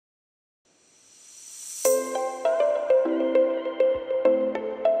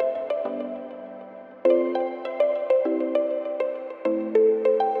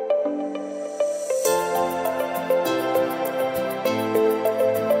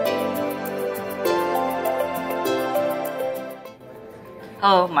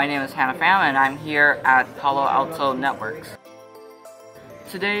Hello, my name is Hannah Pham and I'm here at Palo Alto Networks.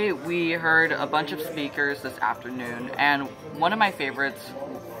 Today we heard a bunch of speakers this afternoon, and one of my favorites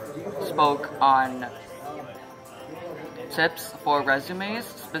spoke on tips for resumes.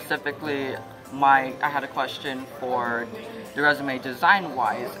 Specifically, I had a question for the resume design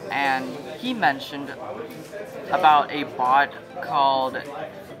wise, and he mentioned about a bot called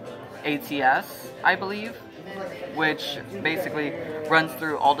ATS, I believe, which basically runs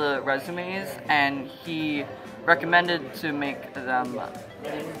through all the resumes, and he recommended to make them,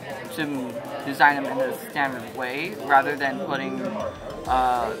 to design them in a standard way rather than putting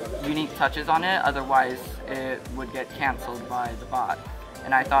unique touches on it, otherwise it would get cancelled by the bot.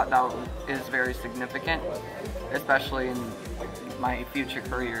 And I thought that is very significant, especially in my future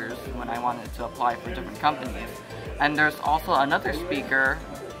careers when I wanted to apply for different companies. And there's also another speaker,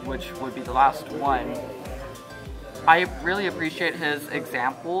 which would be the last one. I really appreciate his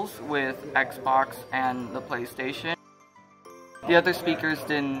examples with Xbox and the PlayStation. The other speakers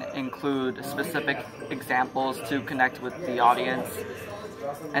didn't include specific examples to connect with the audience,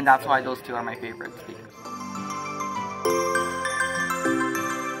 and that's why those two are my favorite speakers.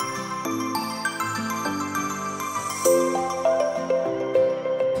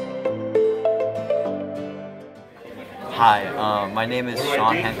 Hi, my name is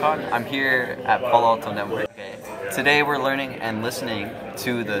Sean Hancock. I'm here at Palo Alto Networks. Today we're learning and listening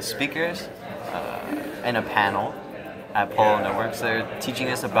to the speakers in a panel at Palo Alto Networks. They're teaching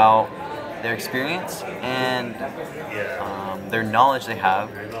us about their experience and their knowledge they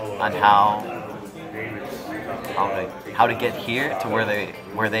have on how to get here to where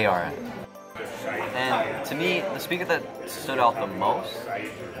they are at. And to me, the speaker that stood out the most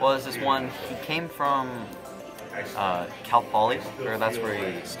was this one. He came from Cal Poly, or that's where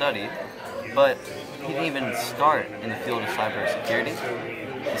he studied, but he didn't even start in the field of cybersecurity.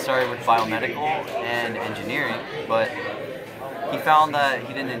 He started with biomedical and engineering, but he found that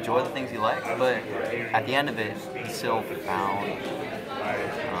he didn't enjoy the things he liked, but at the end of it, he still found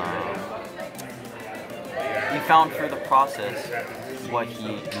through the process what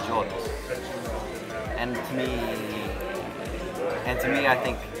he enjoys. And to me, I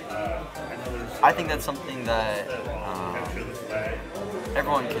think that's something that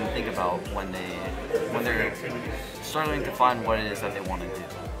everyone can think about when they're struggling to find what it is that they want to do.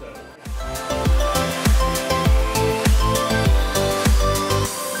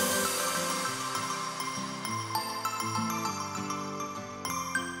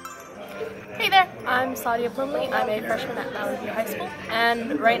 Hey there, I'm Sadia Plumley. I'm a freshman at Valley View High School,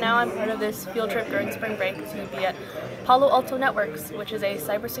 and right now I'm part of this field trip during spring break to be at Palo Alto Networks, which is a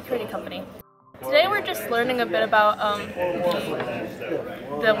cybersecurity company. Today we're just learning a bit about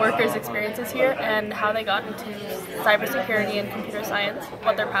the workers' experiences here and how they got into cybersecurity and computer science,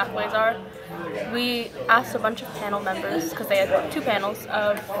 what their pathways are. We asked a bunch of panel members, because they had two panels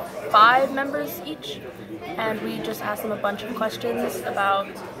of 5 members each, and we just asked them a bunch of questions about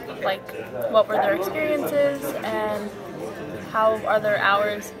like what were their experiences and how are their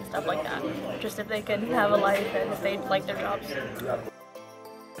hours and stuff like that. Just if they can have a life and if they like their jobs.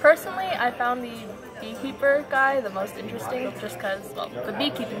 Personally, I found the beekeeper guy the most interesting just because, well, the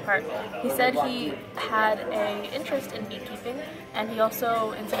beekeeping part. He said he had an interest in beekeeping, and he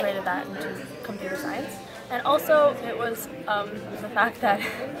also integrated that into computer science. And also, it was the fact that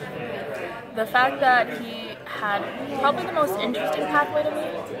he had probably the most interesting pathway to me.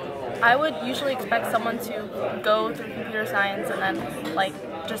 I would usually expect someone to go through computer science and then like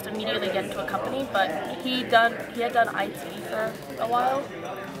just immediately get into a company, but he had done IT for a while,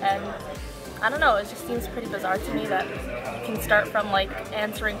 and I don't know, it just seems pretty bizarre to me that you can start from like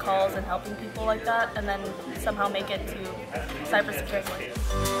answering calls and helping people like that and then somehow make it to cybersecurity.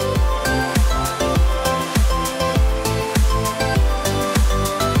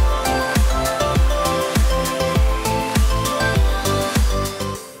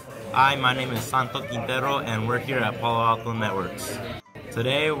 Hi, my name is Santo Quintero and we're here at Palo Alto Networks.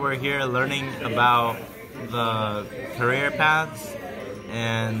 Today we're here learning about the career paths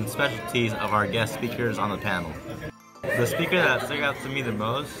and specialties of our guest speakers on the panel. The speaker that stuck out to me the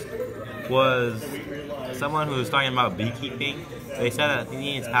most was someone who was talking about beekeeping. They said that he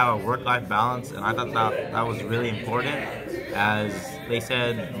needs to have a work-life balance, and I thought that was really important, as they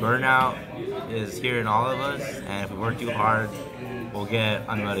said burnout is here in all of us, and if we work too hard, we'll get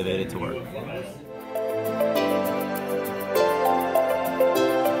unmotivated to work.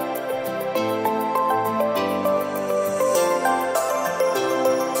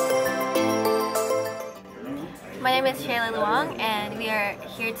 My name is Shayla Luong, and we are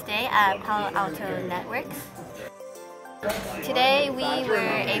here today at Palo Alto Networks. Today we were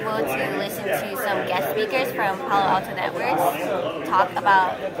able to listen to some guest speakers from Palo Alto Networks talk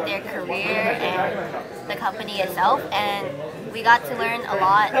about their career and the company itself, and we got to learn a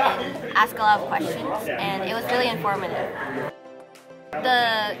lot and ask a lot of questions, and it was really informative.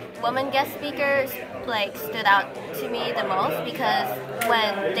 The woman guest speakers stood out to me the most because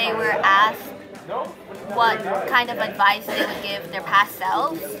when they were asked what kind of advice they would give their past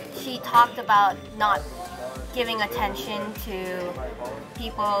selves, she talked about not giving attention to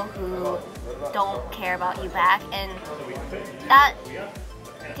people who don't care about you back, and that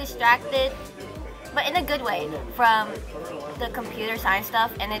distracted, but in a good way, from the computer science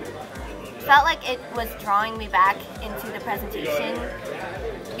stuff, and it felt like it was drawing me back into the presentation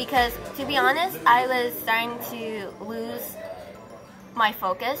because, to be honest, I was starting to lose my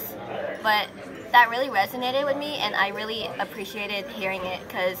focus, but that really resonated with me and I really appreciated hearing it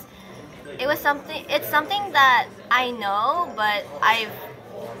because it's something that I know but I've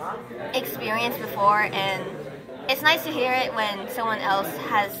experienced before, and it's nice to hear it when someone else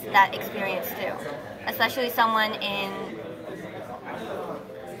has that experience too, especially someone in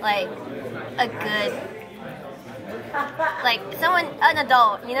an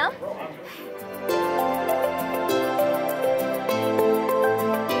adult, you know?